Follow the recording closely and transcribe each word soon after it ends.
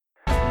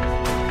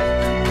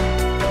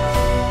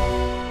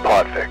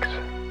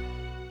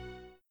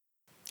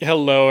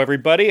Hello,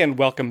 everybody, and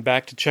welcome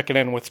back to Checking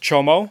In with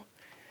Chomo.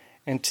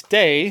 And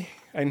today,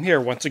 I'm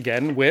here once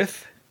again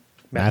with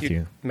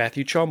Matthew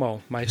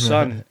Chomo, my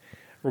son.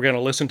 We're going to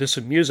listen to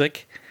some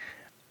music,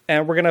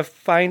 and we're going to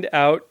find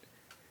out.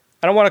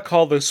 I don't want to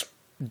call this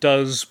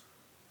 "Does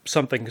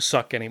Something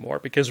Suck" anymore,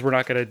 because we're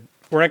not going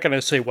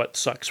to say what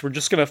sucks. We're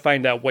just going to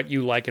find out what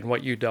you like and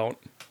what you don't.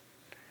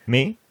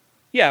 Me?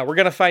 Yeah, we're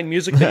going to find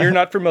music that you're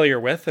not familiar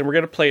with, and we're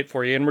going to play it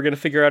for you, and we're going to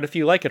figure out if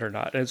you like it or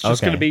not. And it's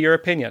just going to be your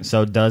opinion.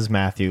 So does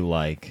Matthew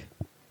like,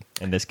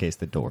 in this case,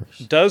 The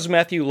Doors? Does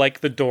Matthew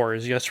like The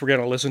Doors? Yes, we're going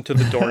to listen to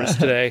The Doors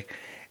today.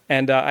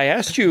 And I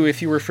asked you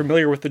if you were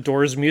familiar with The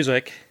Doors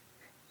music,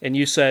 and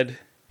you said...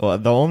 Well,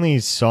 the only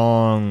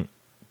song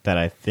that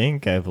I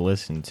think I've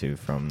listened to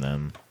from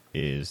them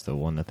is the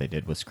one that they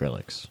did with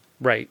Skrillex.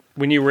 Right,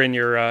 when you were in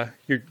the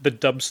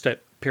dubstep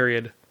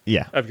period.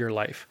 Yeah. Of your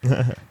life.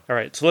 All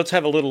right, so let's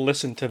have a little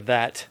listen to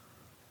that.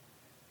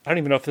 I don't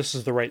even know if this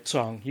is the right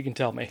song. You can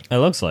tell me. It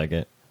looks like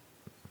it.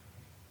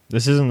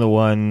 This isn't the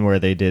one where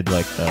they did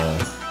like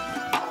the...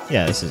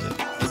 Yeah, this is it.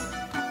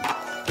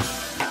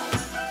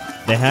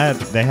 They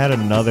had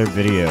another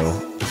video.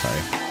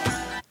 Sorry.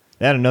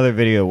 They had another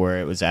video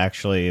where it was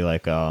actually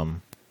like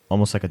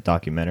almost like a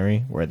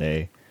documentary where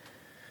they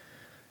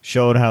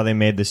showed how they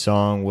made the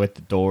song with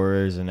the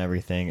Doors and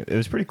everything. It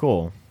was pretty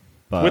cool.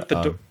 But,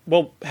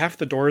 well, half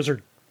the Doors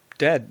are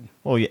dead.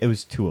 Well, yeah, it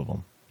was two of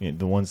them. You know,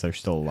 the ones that are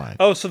still alive.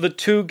 Oh, so the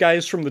two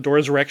guys from the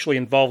Doors were actually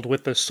involved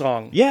with this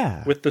song.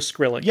 Yeah. With the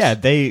Skrillex. Yeah,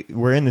 they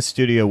were in the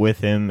studio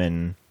with him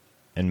and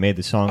made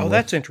the song. Oh,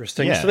 that's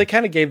interesting. Yeah. So they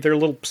kind of gave their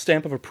little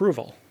stamp of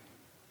approval.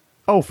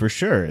 Oh, for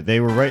sure.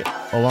 They were right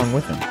along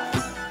with him.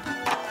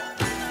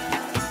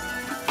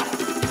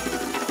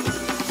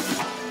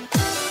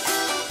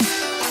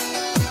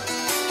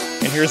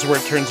 And here's where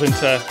it turns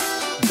into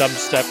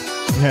dubstep.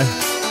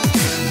 Yeah.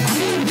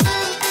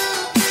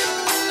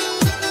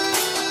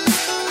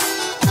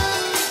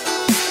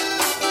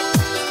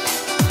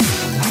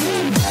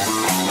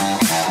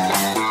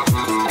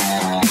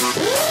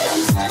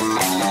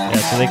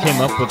 So they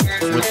came up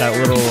with that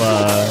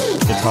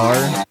little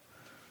guitar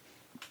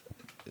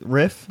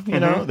riff, you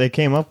know? They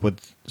came up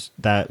with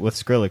that with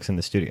Skrillex in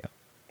the studio.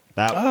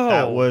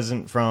 That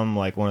wasn't from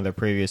like one of their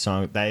previous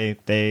songs.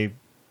 They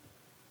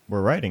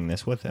were writing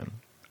this with him.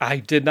 I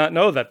did not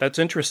know that. That's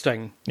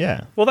interesting.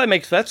 Yeah. Well, that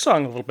makes that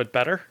song a little bit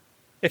better.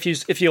 If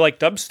you like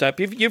dubstep,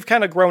 you've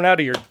kind of grown out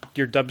of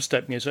your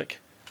dubstep music,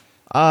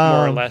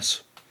 more or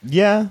less.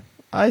 Yeah,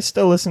 I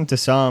still listen to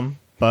some,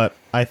 but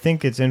I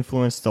think it's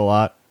influenced a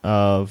lot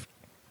of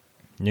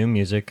new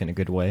music in a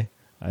good way.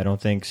 I don't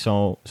think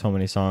so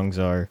many songs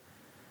are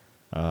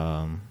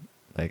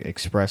like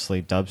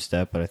expressly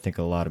dubstep, but I think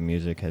a lot of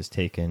music has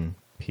taken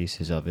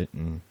pieces of it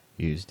and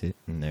used it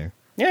in there.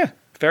 Yeah,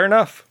 fair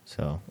enough.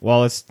 So,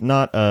 while it's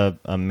not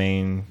a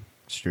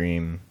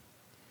mainstream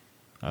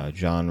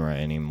genre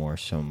anymore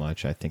so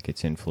much, I think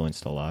it's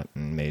influenced a lot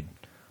and made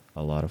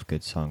a lot of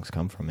good songs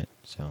come from it.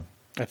 So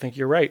I think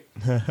you're right.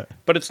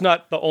 But it's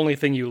not the only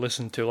thing you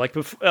listen to. Like,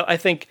 I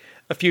think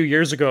a few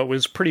years ago, it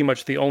was pretty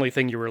much the only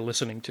thing you were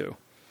listening to.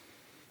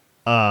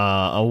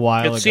 A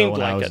while ago when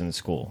like I was in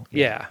school.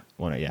 Yeah.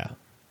 Yeah.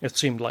 It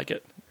seemed like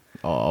it.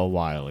 A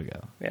while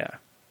ago. Yeah.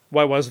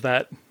 Why was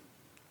that?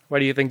 Why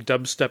do you think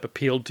dubstep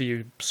appealed to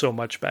you so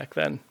much back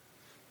then?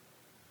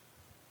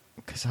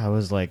 Because I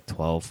was like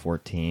 12,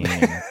 14.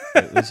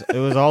 it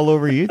was all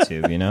over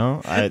YouTube, you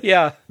know?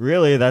 Yeah.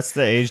 Really, that's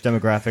the age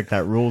demographic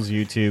that rules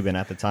YouTube, and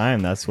at the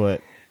time, that's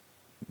what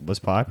was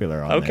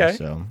popular on there.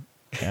 So,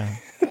 yeah.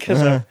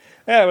 Because, I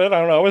don't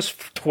know, I was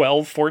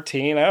 12,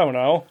 14, I don't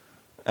know.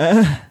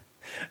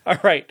 All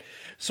right,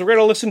 so we're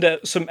going to listen to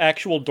some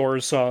actual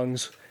Doors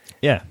songs.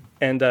 Yeah.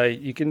 And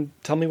you can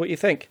tell me what you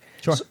think.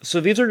 Sure. So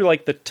these are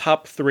like the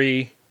top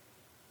three,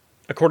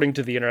 according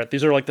to the internet,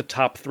 these are like the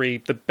top three,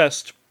 the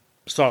best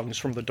songs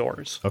from the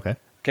Doors. Okay.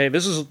 Okay,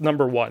 this is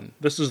number one.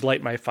 This is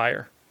Light My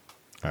Fire.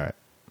 All right.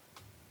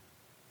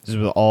 This is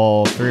with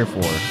all three or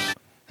four?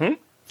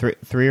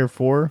 Three or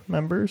four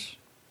members?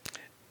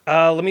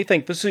 Let me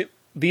think.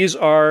 These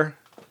are...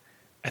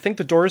 I think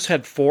the Doors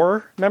had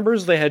four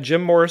members. They had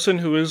Jim Morrison,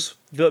 who was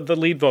the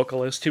lead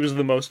vocalist. He was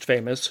the most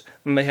famous.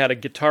 And they had a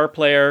guitar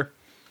player,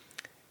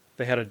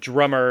 they had a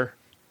drummer,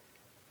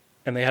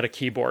 and they had a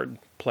keyboard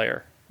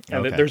player.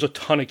 And there's a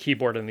ton of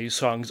keyboard in these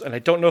songs. And I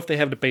don't know if they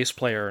have a bass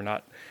player or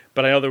not.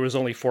 But I know there was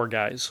only four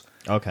guys.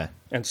 Okay.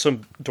 And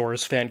some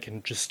Doors fan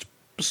can just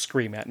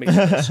scream at me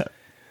for this.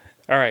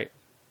 All right.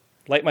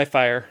 Light My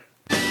Fire.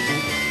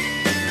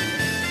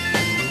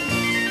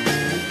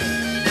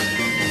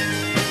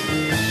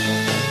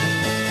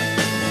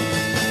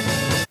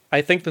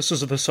 I think this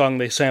is the song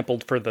they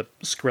sampled for the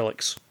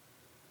Skrillex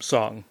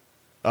song.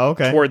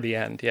 Okay. Toward the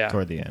end, yeah.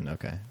 Toward the end,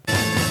 okay.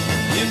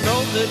 You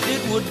know that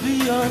it would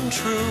be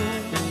untrue.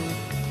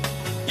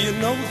 You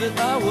know that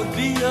I would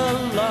be a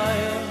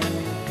liar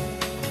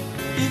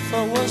if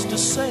I was to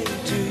say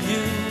to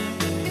you,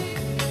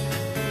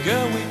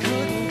 girl, we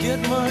couldn't get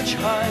much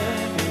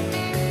higher.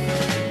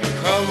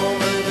 Come on,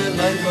 baby,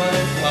 light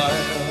my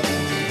fire.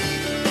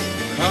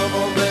 Come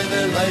on,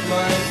 baby, light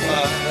my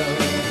fire.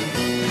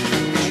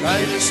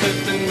 try to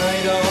set the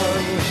night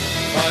on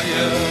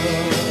fire.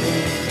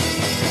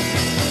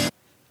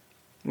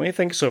 What do you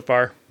think so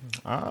far?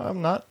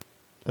 I'm not.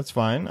 That's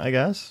fine, I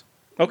guess.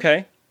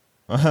 Okay.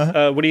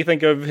 What do you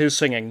think of his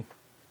singing?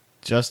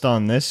 Just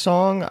on this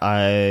song,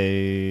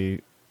 I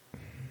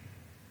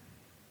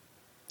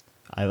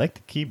like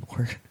the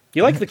keyboard.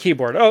 You like the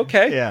keyboard? Oh,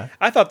 okay. Yeah.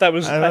 I thought that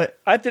was. I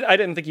I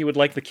didn't think you would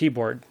like the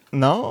keyboard.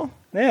 No,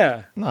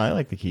 Yeah. no, I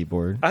like the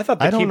keyboard. I thought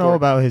the I don't know keyboard-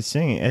 about his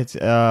singing. It's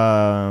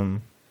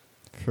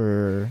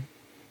for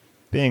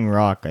being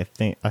rock. I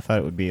thought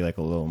it would be like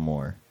a little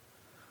more.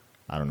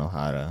 I don't know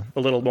how to. A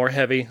little more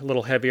heavy, a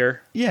little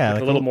heavier. Yeah,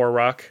 Like a little more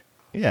rock.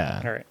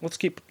 Yeah. All right. Let's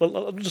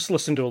just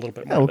listen to a little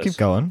bit more. Yeah, we'll of this. keep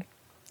going.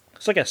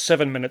 It's like a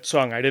 7-minute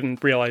song. I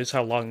didn't realize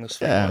how long this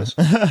thing Yeah. was.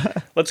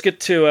 Let's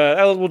get to.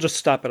 We'll just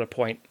stop at a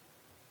point.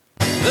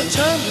 The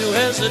time to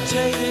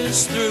hesitate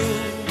is through.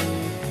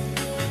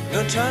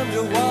 No time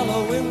to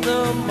wallow in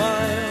the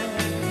mire.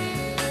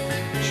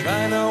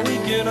 Try now, we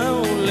can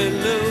only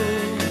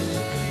lose,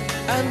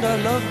 and our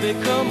love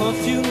become a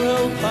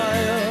funeral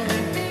pyre.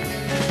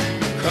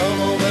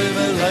 Come on,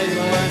 baby, light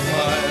my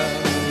fire.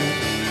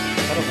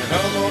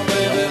 Come on,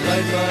 baby,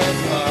 light my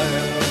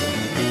fire.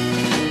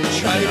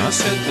 Try to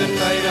set the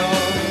night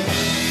on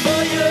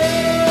fire.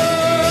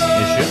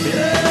 It should be.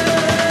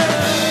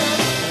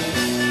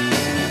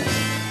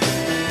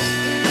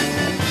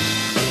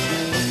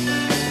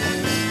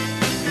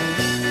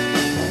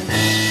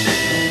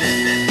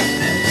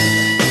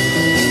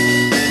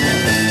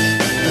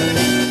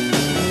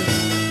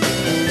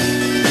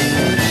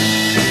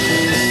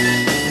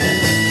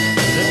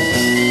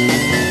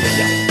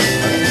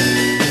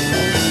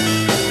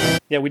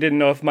 Yeah, we didn't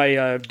know if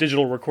my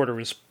digital recorder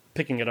was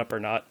picking it up or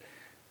not.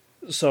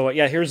 So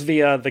yeah, here's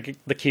the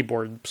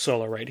keyboard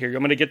solo right here. I'm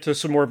going to get to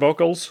some more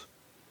vocals.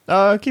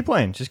 Keep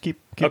playing. Just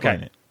keep Okay.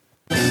 playing it.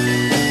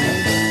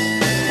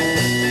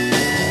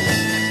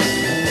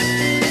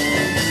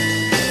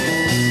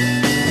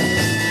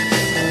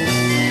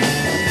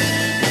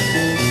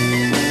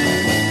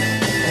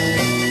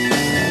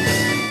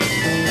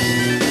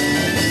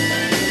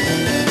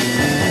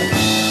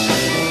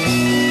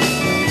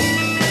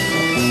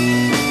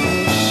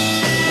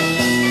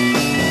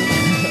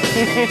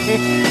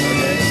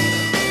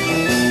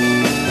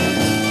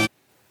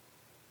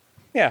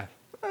 Yeah.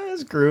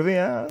 It's groovy.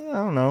 I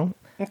don't know.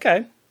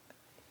 Okay.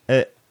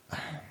 It,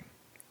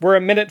 We're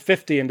a minute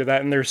 50 into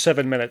that, and there's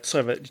 7 minutes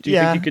of it. Do you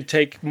Yeah. think you could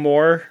take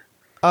more?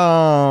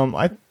 well,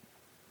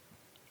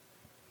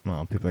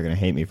 people are gonna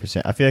hate me for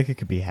saying. I feel like it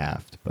could be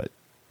halved, but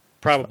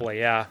Probably,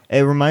 yeah.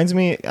 it reminds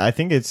me. I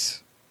think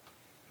it's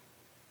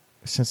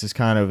since it's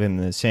kind of in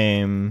the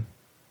same.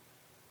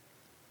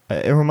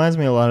 It reminds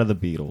me a lot of the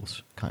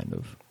Beatles, kind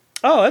of,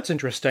 Oh, that's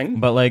interesting.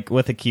 but like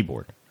with a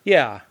keyboard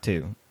Yeah,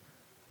 too.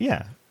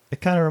 Yeah,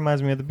 it kind of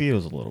reminds me of the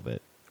Beatles a little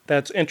bit.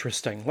 that's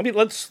interesting.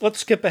 Let's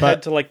skip ahead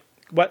But- to like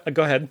what?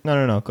 Go ahead.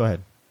 No. Go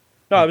ahead.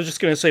 No, I was just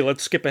gonna say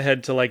let's skip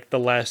ahead to like the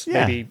last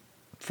Yeah. maybe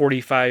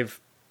 45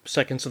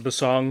 seconds of the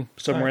song,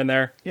 somewhere Alright. in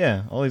there.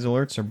 Yeah, all these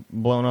alerts are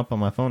blowing up on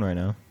my phone right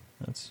now.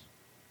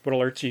 What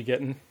alerts are you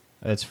getting?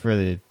 That's for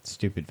the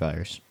stupid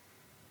virus.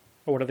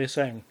 Or what are they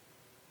saying?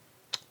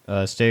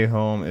 Stay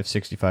home if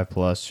 65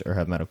 plus or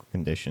have medical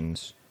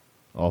conditions.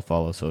 All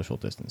follow social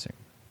distancing.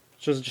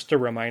 Just a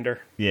reminder.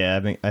 Yeah,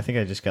 I think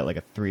I just got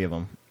like 3 of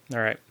them. All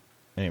right.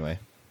 Anyway,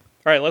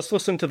 All right, let's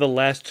listen to the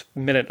last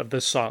minute of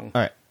this song.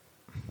 all right.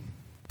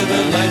 Light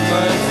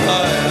my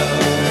fire.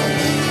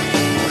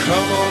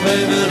 Come on,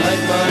 baby,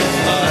 light my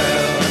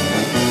fire.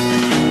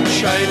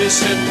 Try to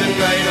set the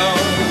night on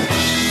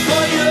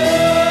fire.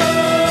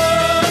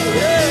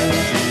 Yeah.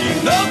 You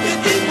know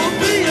that it would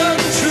be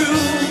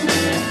untrue.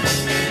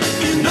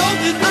 You know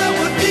that I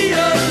would be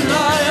a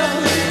liar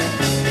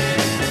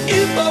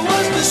if I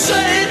was to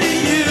say to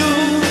you,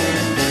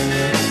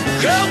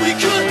 girl, we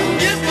couldn't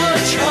get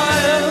much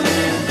higher.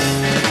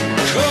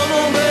 Come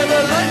on, baby,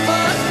 light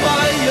my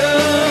fire.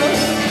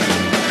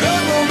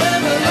 Come on,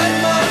 baby, light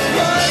my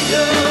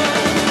fire.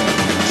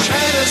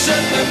 Try to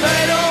set the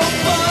night on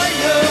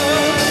fire.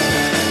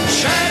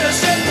 Try to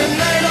set the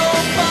night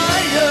on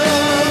fire.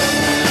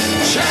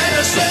 Try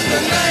to set the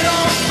night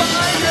on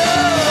fire.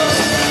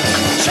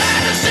 Try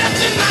to set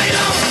the night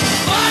on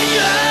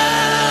fire.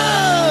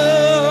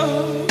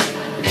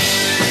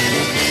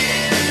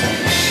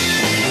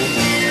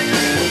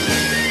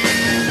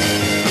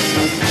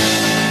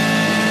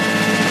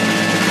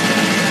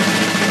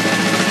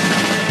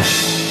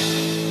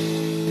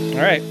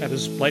 All right, that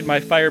is Light My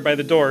Fire by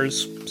The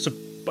Doors, so,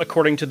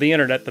 according to the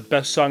internet, the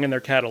best song in their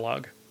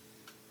catalog.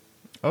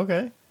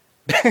 Okay.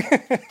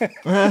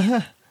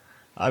 I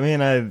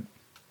mean,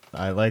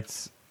 I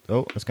liked.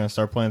 Oh, it's gonna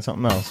start playing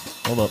something else.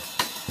 Hold up.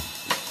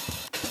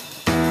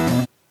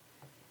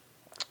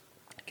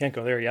 Can't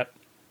go there yet.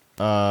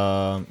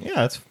 Yeah,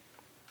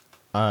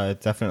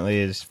 it definitely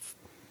is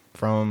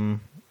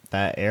from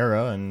that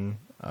era, and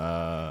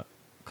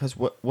because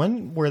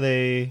when were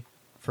they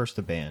first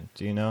a band?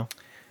 Do you know?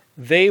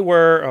 They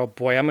were, oh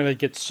boy, I'm going to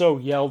get so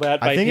yelled at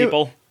by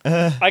people.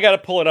 I got to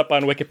pull it up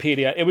on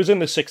Wikipedia. It was in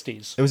the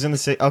 60s. It was in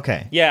the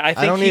okay. Yeah, I think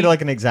I don't need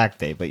like an exact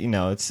date, but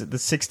it's the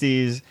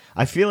 60s.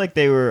 I feel like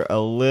they were a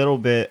little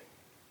bit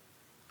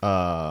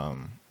I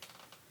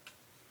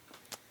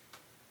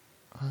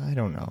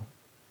don't know.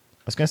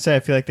 I was going to say I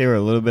feel like they were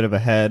a little bit of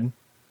ahead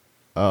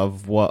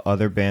of what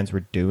other bands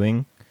were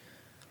doing,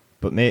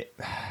 but it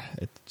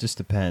just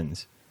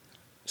depends.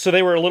 So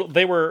they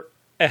were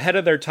ahead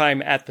of their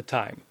time at the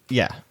time.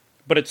 Yeah.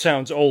 But it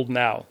sounds old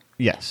now.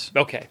 Yes.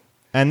 Okay.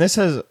 And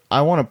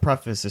I want to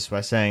preface this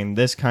by saying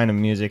this kind of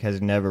music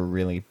has never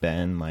really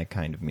been my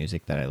kind of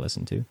music that I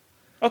listen to.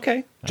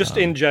 Okay. Just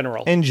in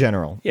general. In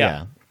general.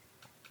 Yeah.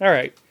 All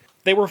right.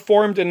 They were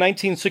formed in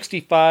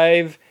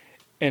 1965,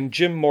 and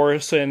Jim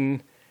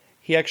Morrison,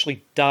 he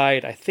actually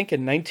died, I think,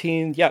 in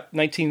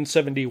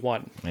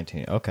 1971.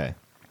 Okay.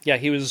 Yeah,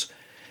 he was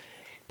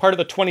part of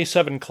the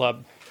 27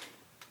 Club.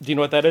 Do you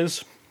know what that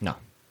is? No.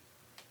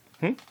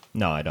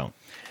 No, I don't.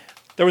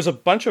 There was a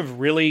bunch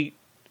of really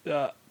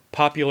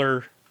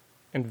popular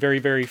and very,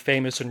 very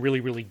famous and really,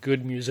 really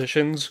good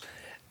musicians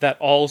that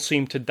all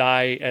seemed to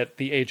die at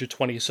the age of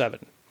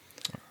 27.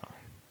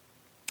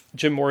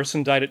 Jim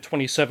Morrison died at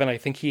 27. I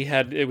think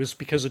it was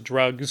because of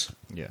drugs.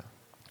 Yeah.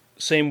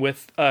 Same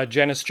with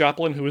Janis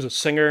Joplin, who was a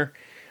singer,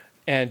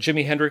 and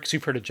Jimi Hendrix.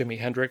 You've heard of Jimi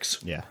Hendrix.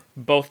 Yeah.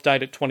 Both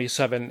died at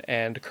 27,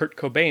 and Kurt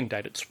Cobain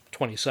died at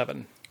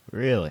 27.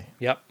 Really?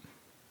 Yep.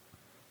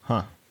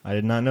 Huh. I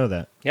did not know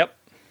that. Yep.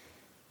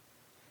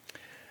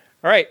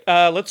 All right,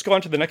 let's go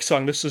on to the next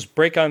song. This is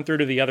Break On Through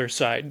to the Other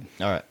Side.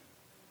 All right.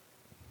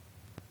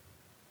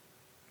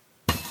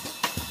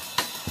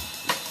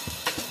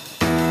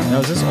 Now,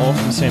 is this all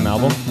from the same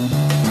album?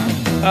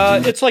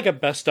 It's like a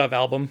best-of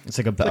album. It's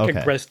like a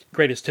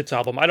greatest hits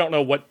album. I don't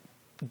know what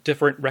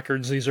different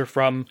records these are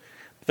from.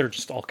 They're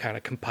just all kind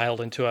of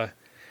compiled into a...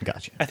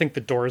 Gotcha. I think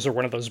the Doors are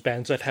one of those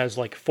bands that has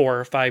like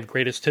 4 or 5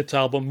 greatest hits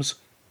albums.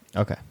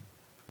 Okay.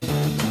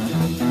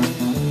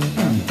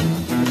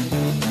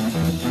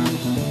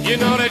 You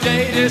know the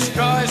day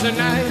destroys the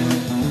night,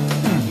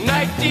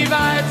 night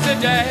divides the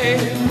day.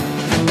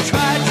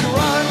 Try to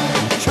run,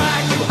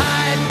 try to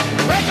hide,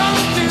 break on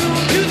through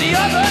to the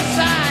other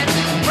side,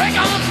 break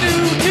on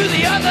through to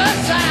the other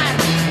side,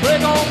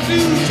 break on through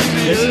to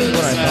the This other is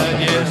what I side. thought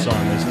the first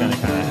song was going to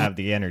kind of have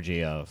the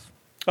energy of.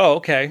 Oh,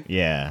 okay.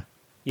 Yeah.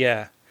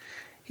 Yeah.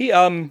 He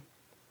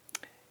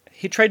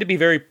tried to be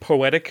very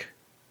poetic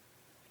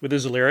with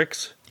his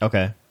lyrics.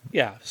 Okay.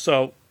 Yeah,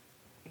 so,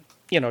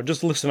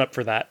 just listen up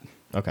for that.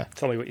 Okay.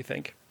 Tell me what you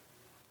think.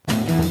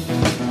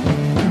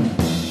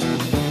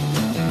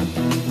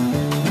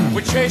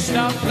 We chased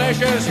our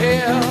pleasures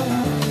here,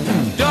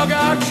 dug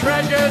our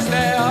treasures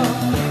there.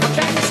 But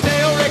can you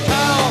still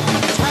recall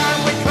the time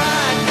we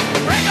cried?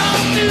 Break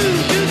on through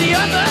to the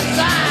other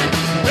side.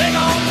 Break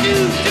on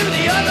through to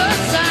the other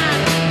side.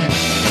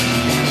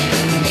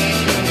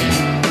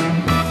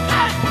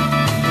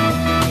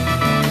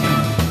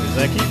 There's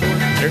that keyboard.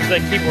 There's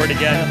that keyboard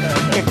again.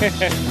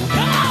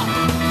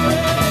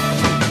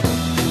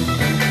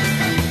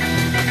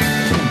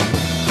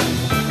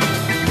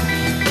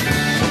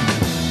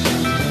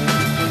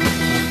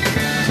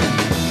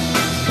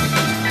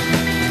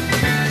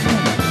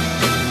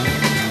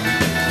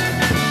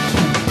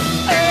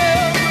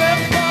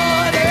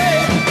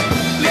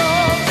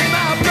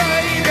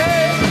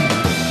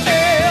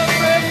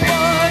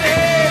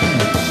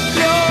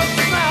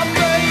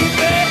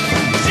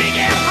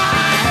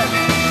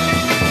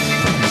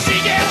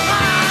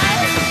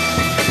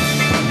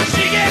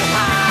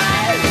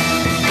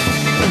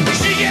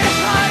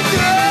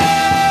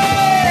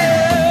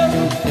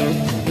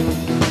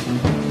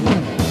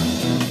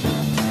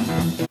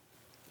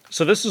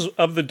 So this is,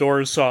 of the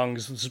Doors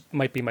songs, this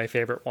might be my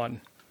favorite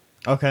one.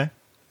 Okay.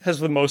 Has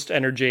the most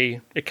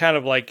energy. It kind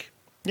of like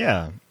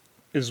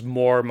is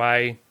more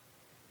my...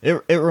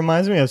 It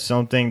reminds me of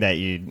something that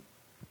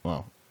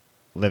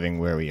living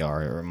where we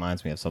are, it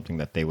reminds me of something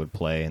that they would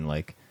play in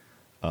like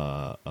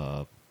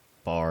a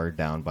bar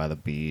down by the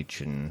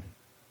beach and,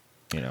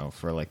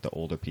 for like the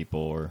older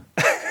people or...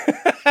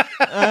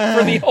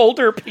 For the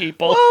older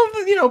people.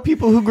 Well,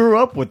 people who grew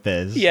up with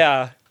this.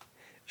 Yeah,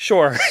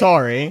 sure.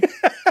 Sorry.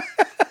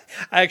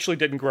 I actually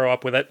didn't grow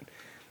up with it.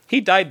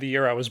 He died the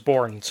year I was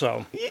born,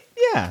 so...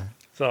 Yeah.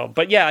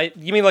 But yeah,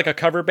 you mean like a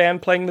cover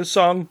band playing this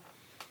song?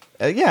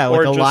 Yeah,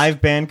 like live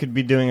band could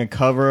be doing a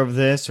cover of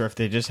this, or if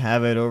they just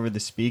have it over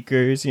the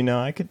speakers,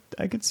 I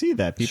could see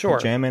that. People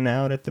jamming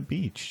out at the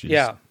beach,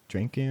 just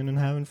drinking and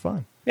having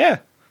fun. Yeah.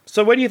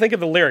 So what do you think of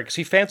the lyrics?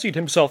 He fancied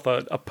himself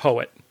a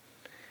poet.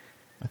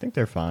 I think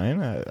they're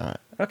fine.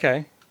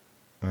 Okay.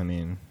 I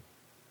mean...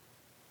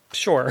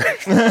 Sure.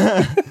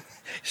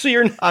 So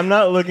I'm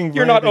not looking for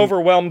You're not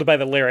overwhelmed by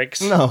the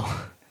lyrics. No.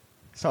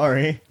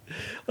 Sorry.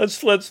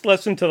 Let's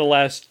listen to the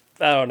last,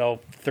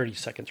 30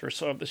 seconds or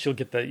so. She'll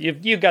get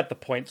you got the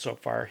point so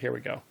far. Here we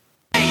go.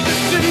 Break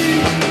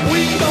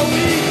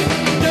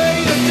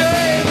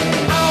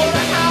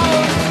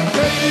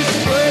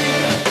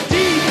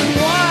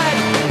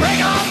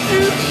on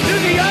through to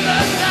the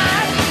other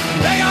side.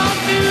 Break on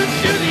through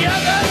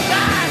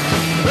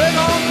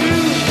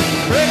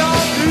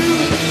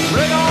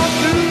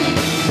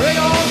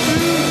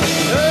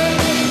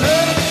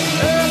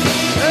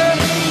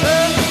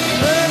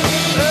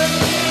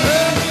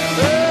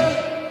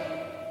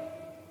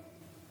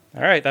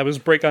All right, that was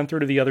Break On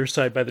Through to the Other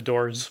Side by the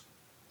Doors.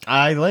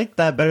 I like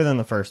that better than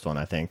the first one,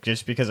 I think,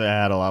 just because it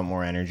had a lot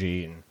more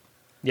energy. And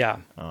Yeah.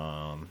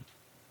 I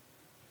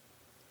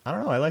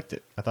don't know. I liked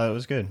it. I thought it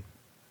was good.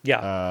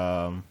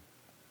 Yeah.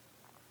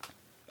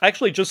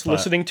 Actually, just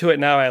listening to it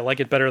now, I like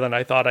it better than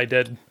I thought I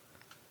did.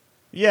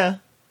 Yeah.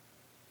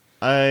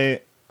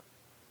 I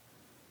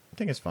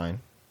think it's fine.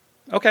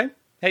 Okay.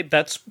 Hey,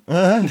 that's...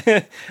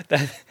 that,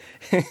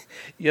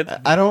 yeah.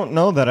 I don't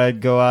know that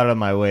I'd go out of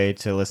my way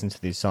to listen to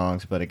these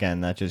songs, but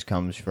again, that just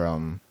comes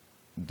from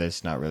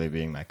this not really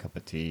being my cup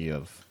of tea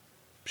of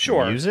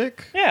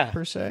music,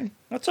 per se.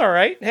 That's all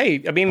right.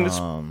 Hey, I mean, it's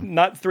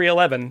not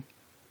 311.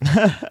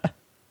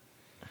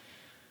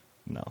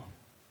 No.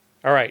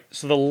 All right,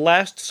 so the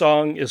last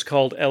song is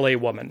called L.A.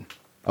 Woman.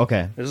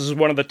 Okay. This is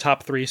one of the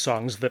top 3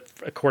 songs that,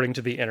 according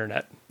to the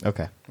internet.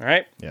 Okay. All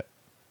right? Yep.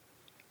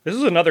 This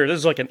is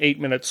like an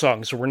 8-minute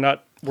song, so we're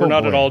not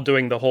at all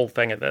doing the whole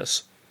thing of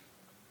this.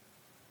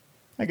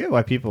 I get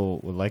why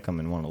people would like them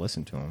and want to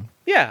listen to them.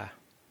 Yeah.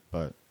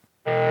 But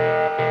did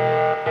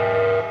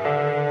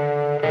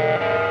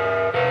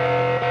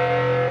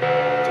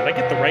I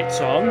get the right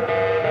song?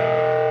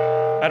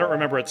 I don't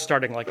remember it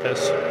starting like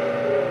this.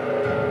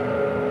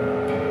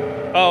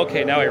 Oh,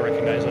 okay, now I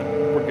recognize it.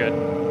 We're good.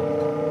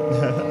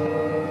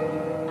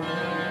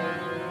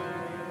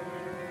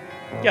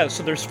 Yeah,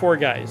 so there's 4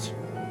 guys.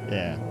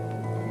 yeah.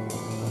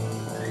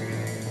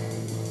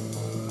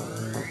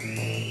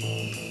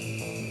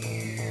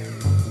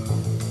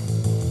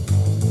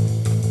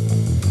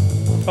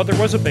 Oh, there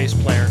was a bass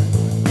player.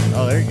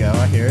 Oh, there you go.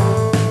 I hear it.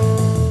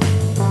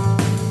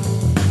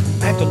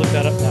 I have to look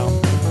that up now.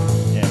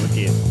 Yeah, with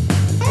you.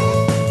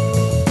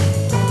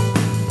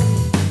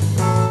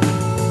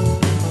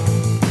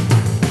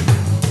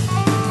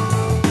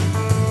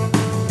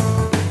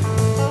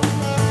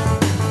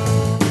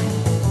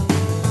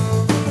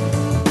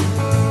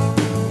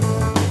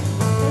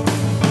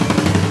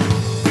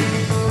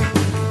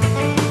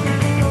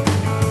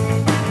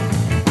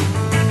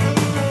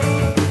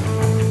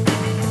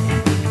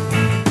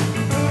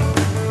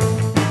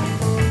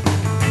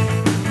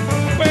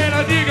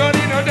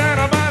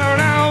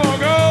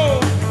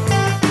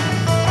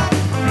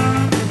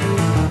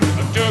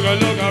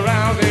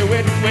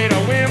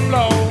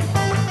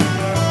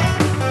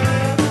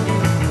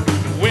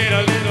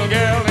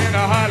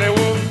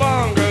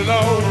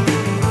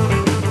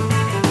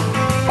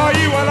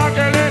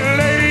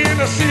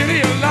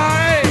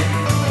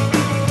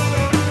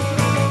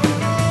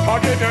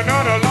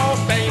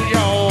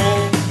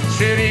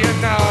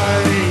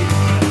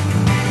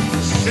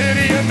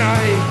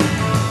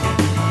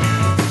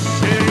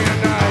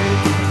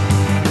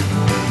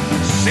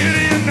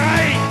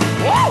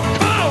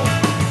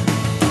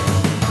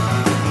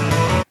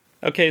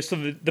 Okay, so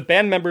the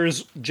band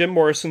members, Jim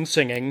Morrison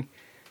singing.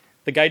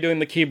 The guy doing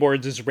the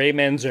keyboards is Ray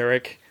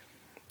Manzarek.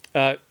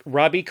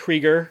 Robbie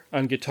Krieger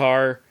on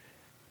guitar.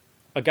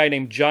 A guy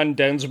named John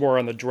Densmore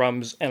on the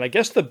drums. And I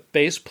guess the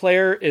bass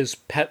player is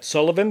Pat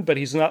Sullivan, but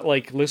he's not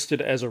like listed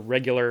as a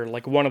regular,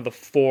 like one of the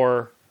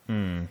 4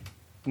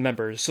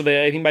 members. So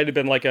he might have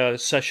been like a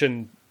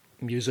session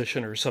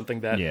musician or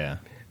something that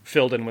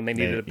filled in when they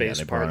needed a bass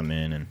they part. Brought him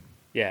in and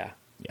Yeah.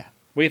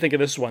 What do you think of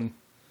this one?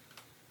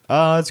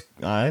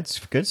 It's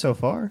good so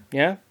far.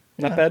 Yeah?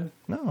 Not bad?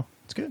 No,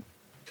 it's good.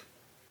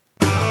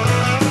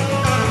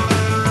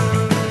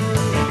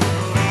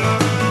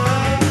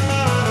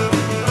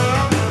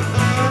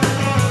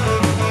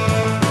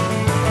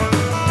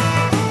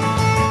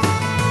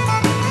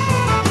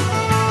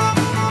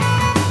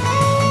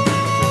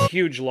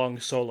 Huge long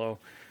solo.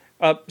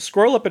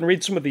 Scroll up and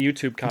read some of the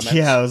YouTube comments.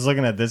 Yeah, I was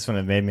looking at this one.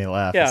 It made me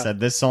laugh. Yeah. It said,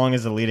 this song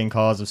is the leading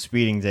cause of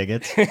speeding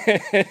tickets.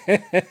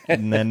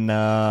 And then,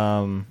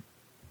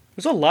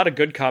 there's a lot of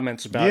good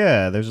comments about it.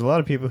 Yeah, there's a lot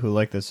of people who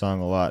like this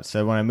song a lot.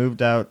 Said, when I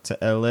moved out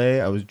to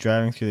L.A., I was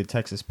driving through the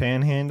Texas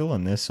Panhandle,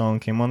 and this song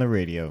came on the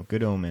radio.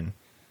 Good omen.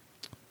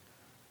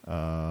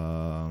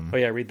 Oh,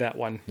 yeah, read that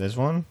one. This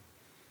one?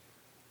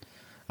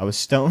 I was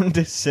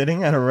stoned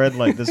sitting at a red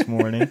light this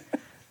morning.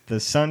 The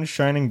sun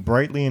shining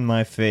brightly in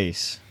my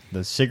face.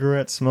 The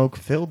cigarette smoke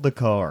filled the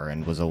car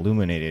and was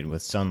illuminated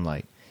with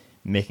sunlight,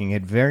 making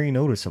it very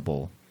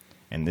noticeable.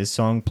 And this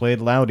song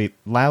played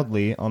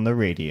loudly on the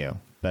radio.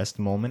 Best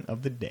moment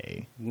of the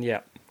day.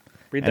 Yeah.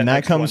 Read that and that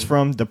next comes one.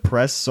 from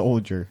Depressed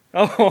Soldier.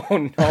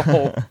 Oh,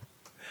 no.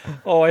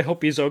 Oh, I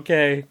hope he's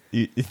okay.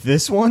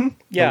 This one?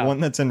 Yeah. The one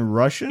that's in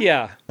Russian?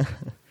 Yeah.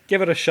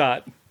 Give it a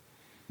shot.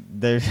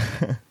 There's...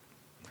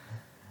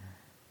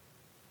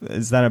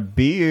 Is that a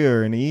B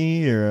or an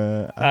E or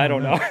a... I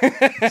don't know.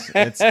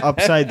 It's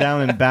upside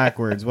down and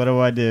backwards. What do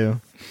I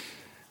do?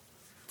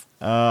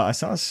 I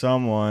saw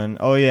someone...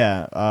 Oh,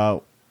 yeah.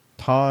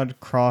 Todd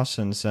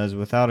Crossan says,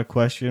 without a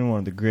question, one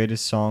of the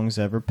greatest songs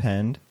ever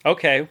penned.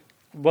 Okay.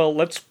 Well,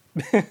 let's...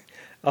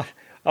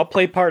 I'll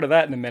play part of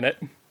that in a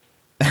minute.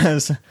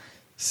 As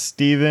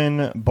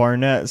Stephen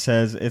Barnett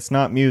says, it's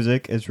not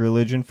music, it's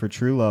religion for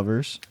true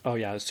lovers. Oh,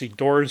 yeah. See,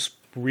 Doors...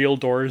 Real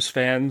Doors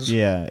fans.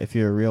 Yeah, if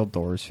you're a real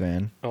Doors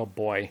fan. Oh,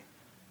 boy.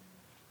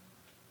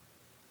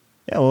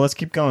 Yeah, well, let's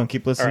keep going.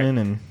 Keep listening, right.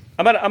 and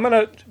I'm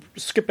gonna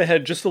skip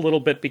ahead just a little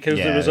bit because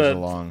Yeah,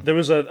 there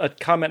was a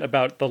comment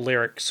about the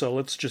lyrics. So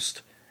I'm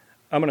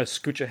gonna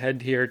scooch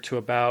ahead here to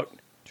about.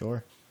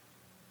 Sure.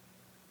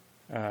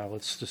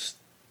 Let's just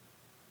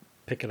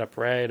pick it up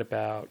right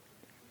about.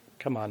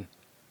 Come on.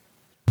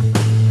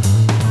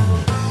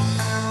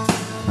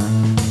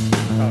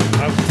 Oh,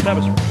 that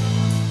was right.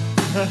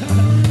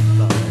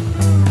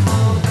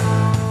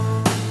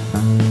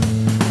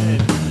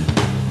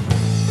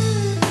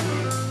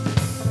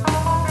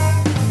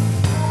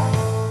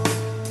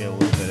 Get a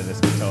little bit of this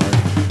guitar.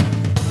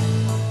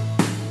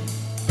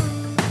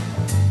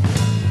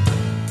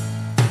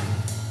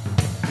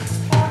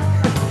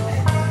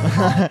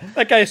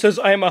 That guy says,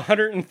 I'm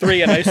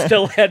 103 and I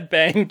still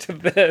headbang to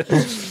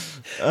this.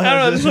 I don't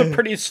know, this is a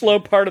pretty slow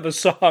part of the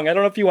song. I don't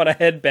know if you want to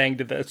headbang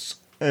to this.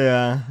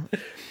 Yeah.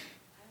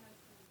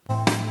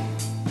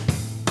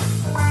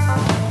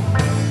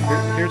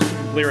 Here's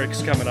some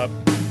lyrics coming up.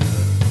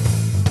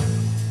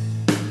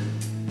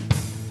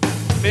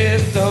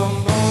 Mr.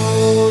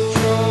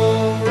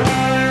 Mojo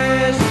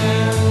rising.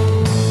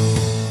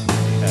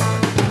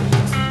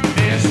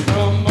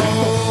 Mr.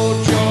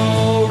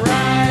 Mojo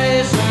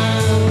rising.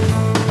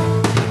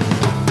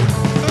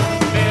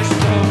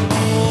 Mr.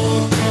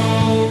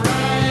 Mojo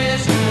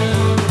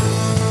rising.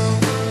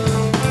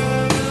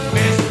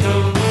 Mr.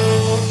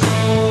 Mojo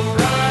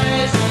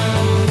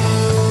rising.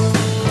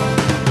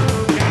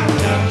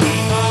 Gotta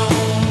keep on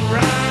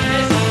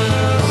rising.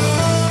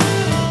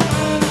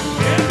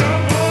 Mr.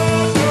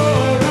 Mojo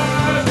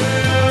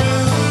rising.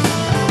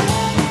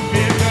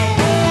 Mr.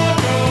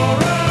 Mojo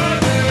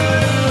rising.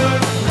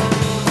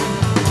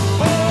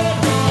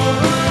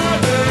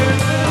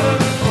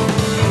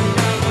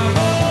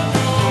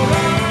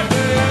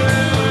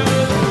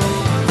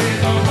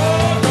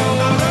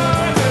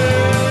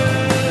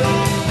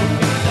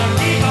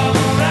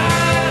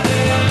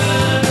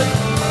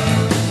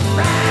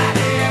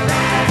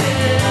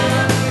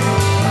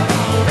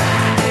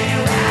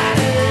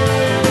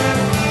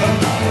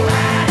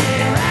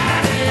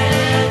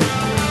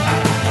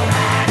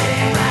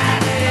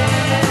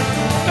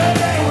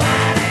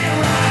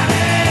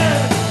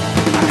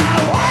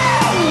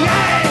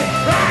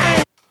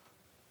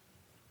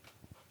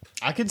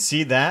 I could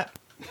see that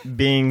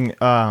being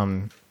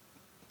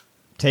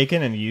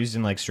taken and used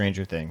in like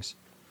Stranger Things.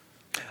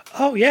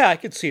 Oh, yeah, I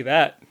could see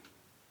that.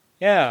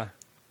 Yeah.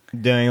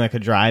 Doing like a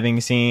driving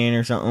scene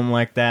or something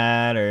like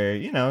that, or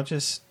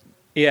just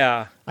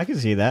Yeah. I could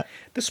see that.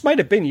 This might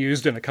have been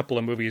used in a couple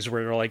of movies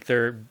where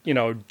they're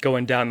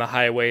going down the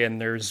highway and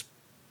there's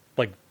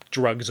like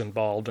drugs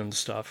involved and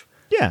stuff.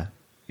 Yeah.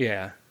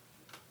 Yeah.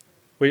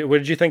 What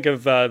did you think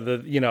of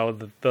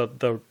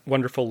the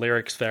wonderful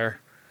lyrics there?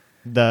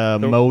 The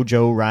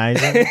Mojo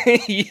Rising.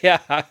 Yeah.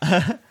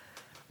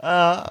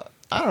 I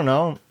don't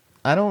know.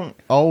 I don't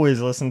always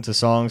listen to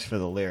songs for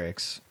the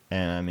lyrics,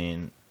 and I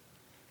mean,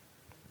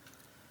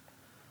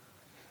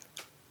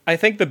 I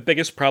think the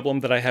biggest problem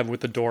that I have with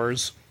the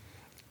Doors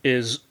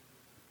is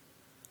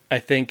I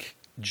think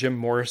Jim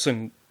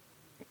Morrison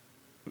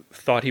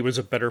thought he was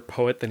a better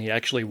poet than he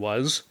actually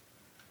was.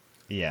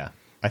 yeah.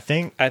 I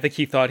think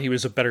he thought he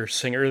was a better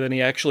singer than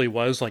he actually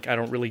was. Like, I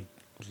don't really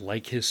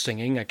like his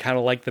singing. I kind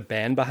of like the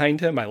band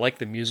behind him. I like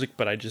the music,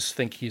 but I just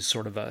think he's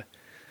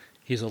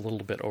he's a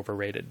little bit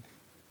overrated.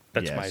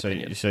 That's my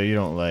opinion. So you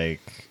don't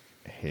like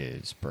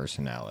his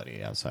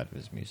personality outside of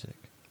his music?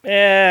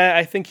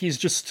 I think he's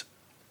just...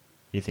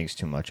 He thinks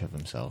too much of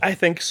himself. I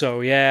think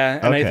so, yeah.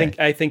 And Okay.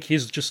 I think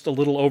he's just a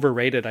little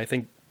overrated. I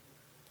think...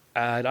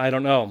 I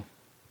don't know.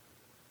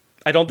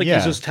 I don't think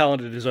he's Yeah. as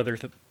talented as other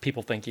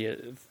people think he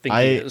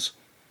is.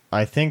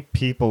 I think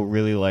people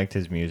really liked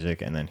his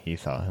music, and then he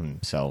thought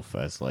himself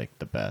as like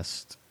the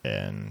best,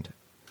 and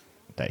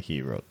that he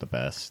wrote the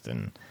best,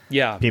 and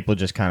Yeah. people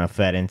just kind of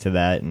fed into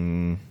that.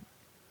 And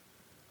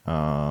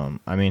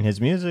I mean, his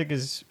music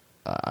is,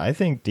 I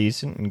think,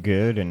 decent and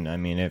good. And I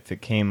mean, if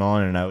it came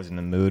on and I was in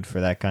the mood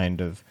for that kind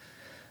of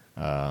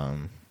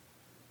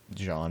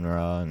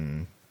genre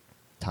and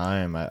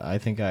time, I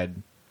think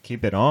I'd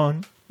keep it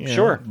on.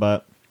 Sure.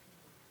 But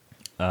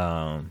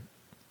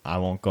I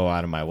won't go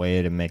out of my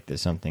way to make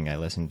this something I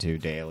listen to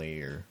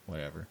daily or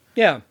whatever.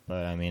 Yeah.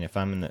 But I mean, if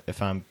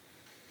I'm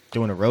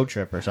doing a road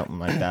trip or something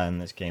like that and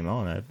this came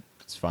on,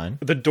 it's fine.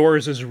 The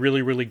Doors is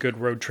really, really good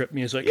road trip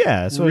music.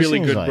 Yeah, that's what it really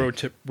seems good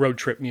like. road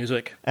trip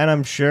music. And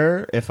I'm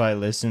sure if I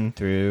listen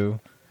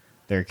through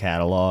their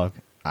catalog,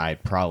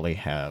 I'd probably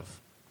have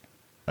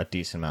a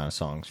decent amount of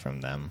songs from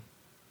them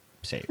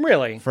saved.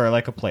 Really? For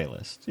like a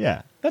playlist.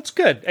 Yeah. That's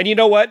good. And you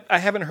know what? I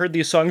haven't heard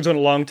these songs in a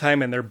long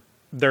time, and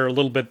they're a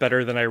little bit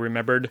better than I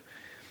remembered.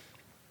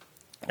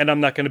 And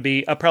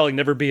I'll probably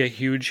never be a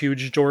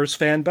huge Doors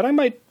fan, but I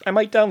might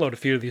download a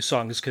few of these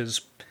songs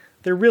because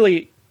they're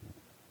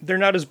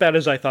not as bad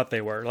as I thought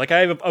they were. Like,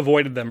 I've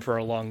avoided them for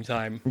a long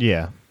time.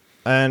 Yeah.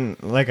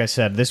 And like I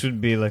said, this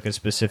would be like a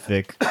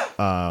specific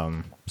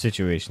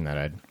situation that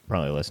I'd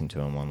probably listen to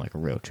them on like a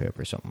road trip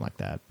or something like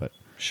that. But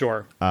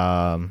Sure.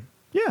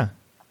 yeah,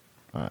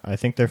 I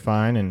think they're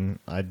fine, and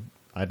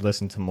I'd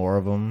listen to more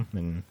of them.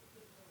 And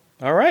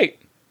All right.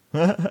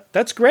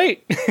 That's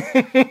great.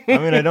 I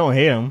mean, I don't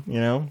hate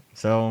them,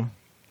 so.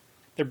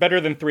 They're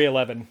better than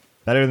 311.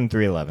 Better than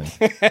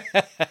 311.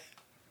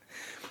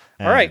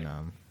 All right.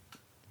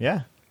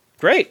 Yeah.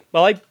 Great.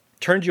 Well, I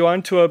turned you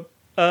on to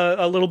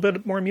a little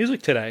bit more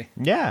music today.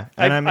 Yeah.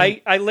 And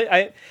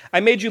I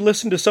made you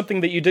listen to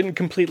something that you didn't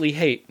completely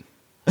hate.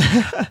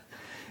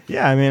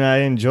 Yeah, I mean, I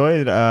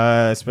enjoyed,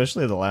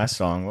 especially the last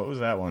song. What was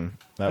that one?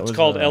 It's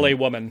called L.A.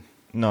 Woman.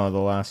 No, the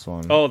last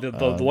one. Oh, the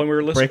one we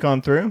were listening to? Break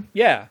On Through?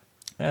 Yeah.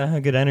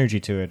 Good energy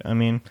to it. I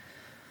mean,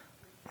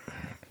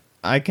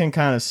 I can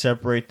kind of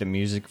separate the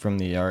music from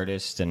the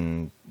artist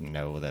and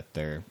know that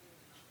they're,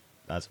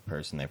 as a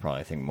person, they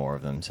probably think more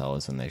of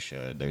themselves than they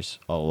should. There's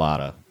a lot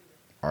of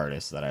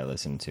artists that I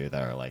listen to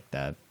that are like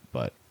that,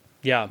 but,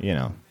 yeah,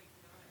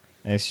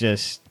 it's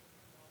just,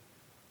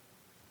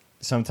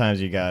 sometimes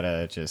you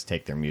gotta just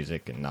take their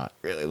music and not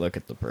really look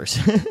at the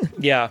person.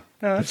 Yeah,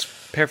 no, that's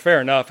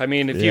fair enough. I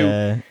mean,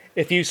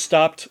 if you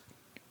stopped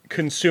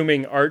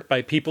consuming art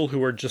by people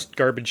who are just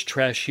garbage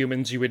trash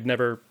humans, you would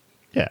never.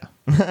 Yeah.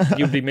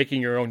 You'd be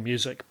making your own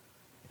music,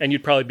 and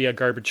you'd probably be a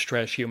garbage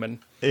trash human.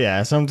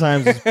 Yeah,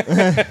 sometimes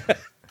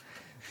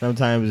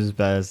it's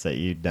best that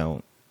you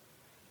don't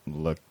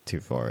look too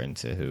far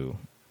into who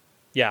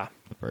the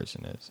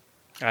person is.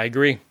 I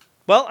agree.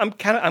 Well, I'm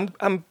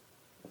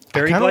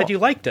very glad you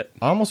liked it.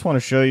 I almost want to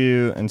show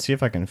you and see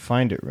if I can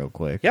find it real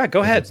quick. Yeah,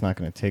 go ahead. It's not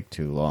going to take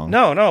too long.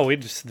 No,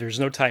 there's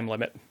no time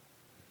limit.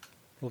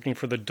 Looking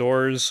for the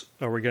Doors.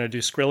 Are we going to do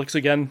Skrillex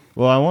again?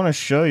 Well, I want to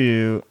show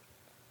you.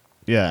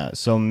 Yeah,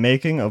 so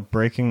Making of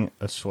Breaking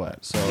a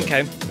Sweat. So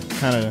okay.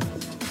 Kind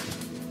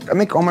of. I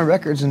make all my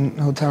records in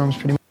hotel rooms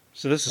pretty much.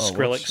 So this is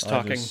Skrillex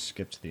talking. I'll just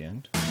skip to the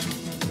end.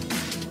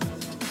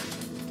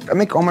 I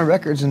make all my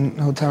records in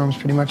hotel rooms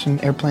pretty much, in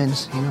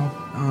airplanes,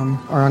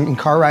 or in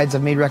car rides.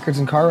 I've made records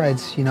in car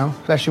rides,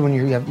 especially when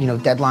you have,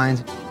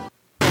 deadlines.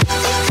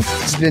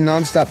 It's been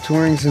nonstop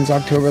touring since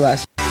October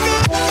last.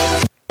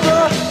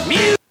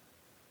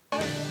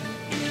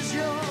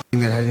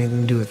 That had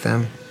anything to do with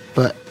them,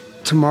 but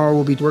tomorrow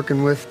we'll be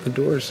working with the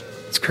Doors.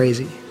 It's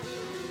crazy.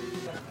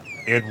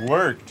 It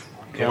worked.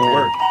 It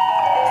worked.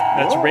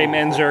 That's Ray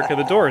Manzarek of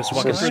the Doors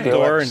walking through the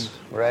door and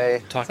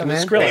Ray talking to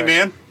man? Skrillex. Hey,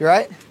 man. You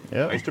right?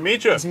 Yep. Nice to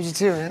meet you. Nice to meet you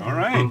too, man. All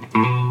right.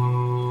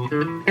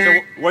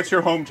 So, what's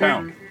your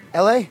hometown?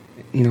 L.A.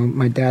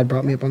 My dad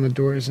brought me up on the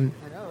Doors and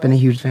been a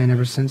huge fan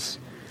ever since.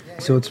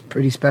 So it's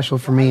pretty special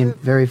for me and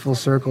very full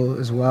circle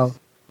as well.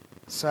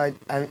 So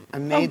I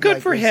made. Oh,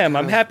 good for him.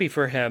 I'm happy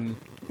for him.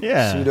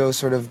 Yeah. Pseudo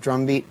sort of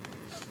drum beat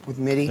with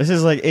MIDI. This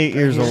is like 8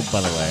 years old, by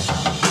the way.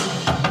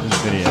 This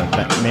video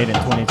made in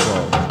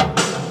 2012.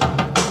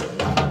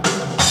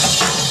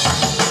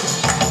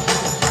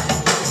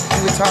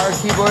 Guitar,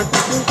 keyboard.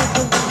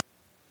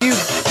 You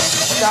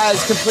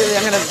guys completely.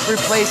 I'm gonna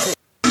replace it.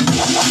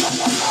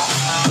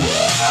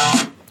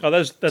 Oh,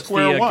 that's the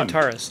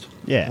guitarist.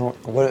 Yeah.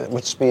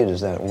 What speed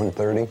is that?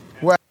 130?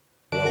 What?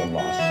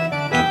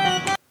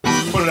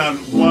 Put it on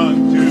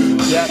 1, 2.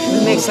 Yeah.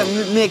 Let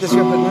me make this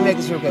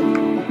real quick.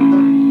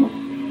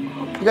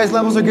 You guys'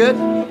 levels are good?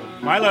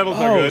 My levels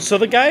are good. So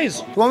the guys.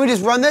 You want me to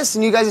just run this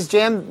and you guys just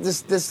jam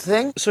this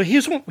thing? So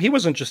he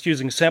wasn't just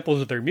using samples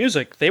of their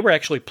music. They were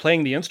actually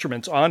playing the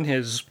instruments on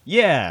his.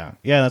 Yeah,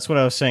 that's what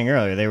I was saying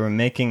earlier. They were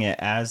making it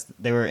as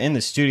they were in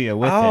the studio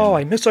with him. Oh,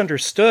 I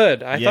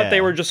misunderstood. I thought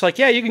they were just like,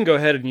 yeah, you can go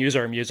ahead and use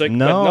our music.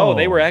 No. But no,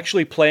 they were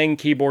actually playing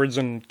keyboards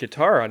and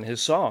guitar on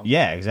his song.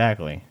 Yeah,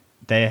 exactly.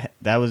 That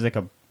was like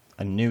a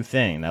new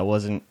thing. That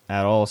wasn't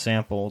at all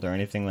sampled or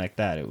anything like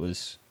that. It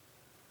was.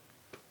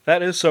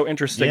 That is so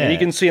interesting. Yeah. And you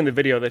can see in the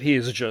video that he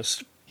is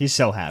just. He's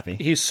so happy.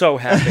 He's so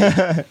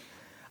happy.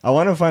 I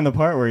want to find the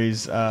part where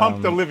he's...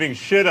 Pump the living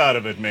shit out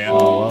of it, man.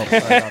 Oh, well,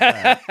 sorry about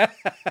that.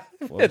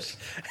 Whoops.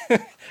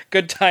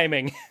 Good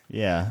timing.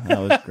 Yeah, that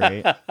was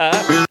great.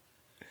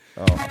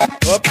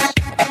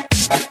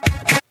 Whoops.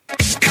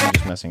 I'm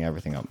just messing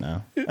everything up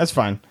now. That's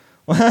fine.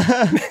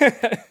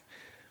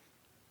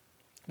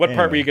 What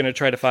part were you going to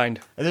try to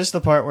find? This is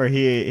the part where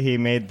he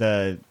made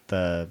the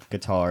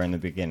guitar in the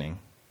beginning.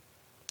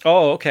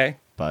 Oh, okay.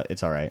 But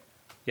it's all right.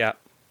 Yeah.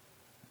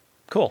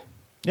 Cool.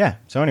 Yeah,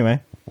 so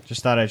anyway,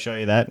 just thought I'd show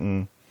you that.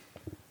 And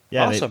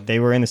yeah, awesome. they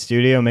were in the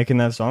studio making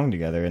that song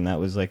together, and that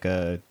was like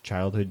a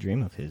childhood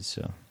dream of his.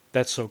 So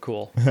that's so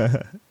cool.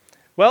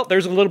 Well,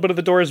 there's a little bit of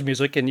the Doors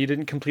music, and you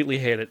didn't completely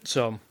hate it,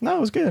 so... No, it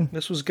was good.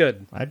 This was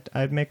good.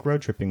 I'd make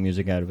road tripping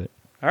music out of it.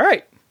 All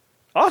right.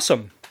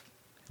 Awesome.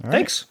 All right.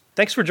 Thanks.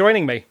 Thanks for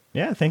joining me.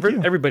 Yeah, thank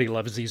you. Everybody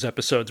loves these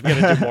episodes. We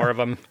got to do more of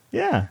them.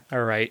 Yeah.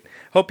 All right.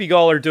 Hope you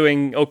all are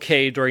doing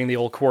okay during the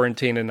old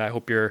quarantine, and I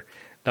hope you're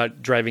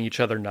not driving each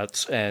other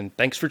nuts. And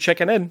thanks for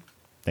checking in.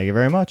 Thank you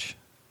very much.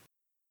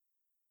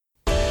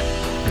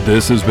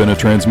 This has been a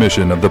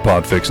transmission of the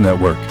Podfix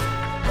Network.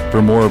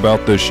 For more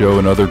about this show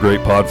and other great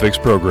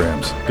Podfix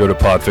programs, go to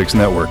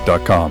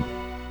podfixnetwork.com.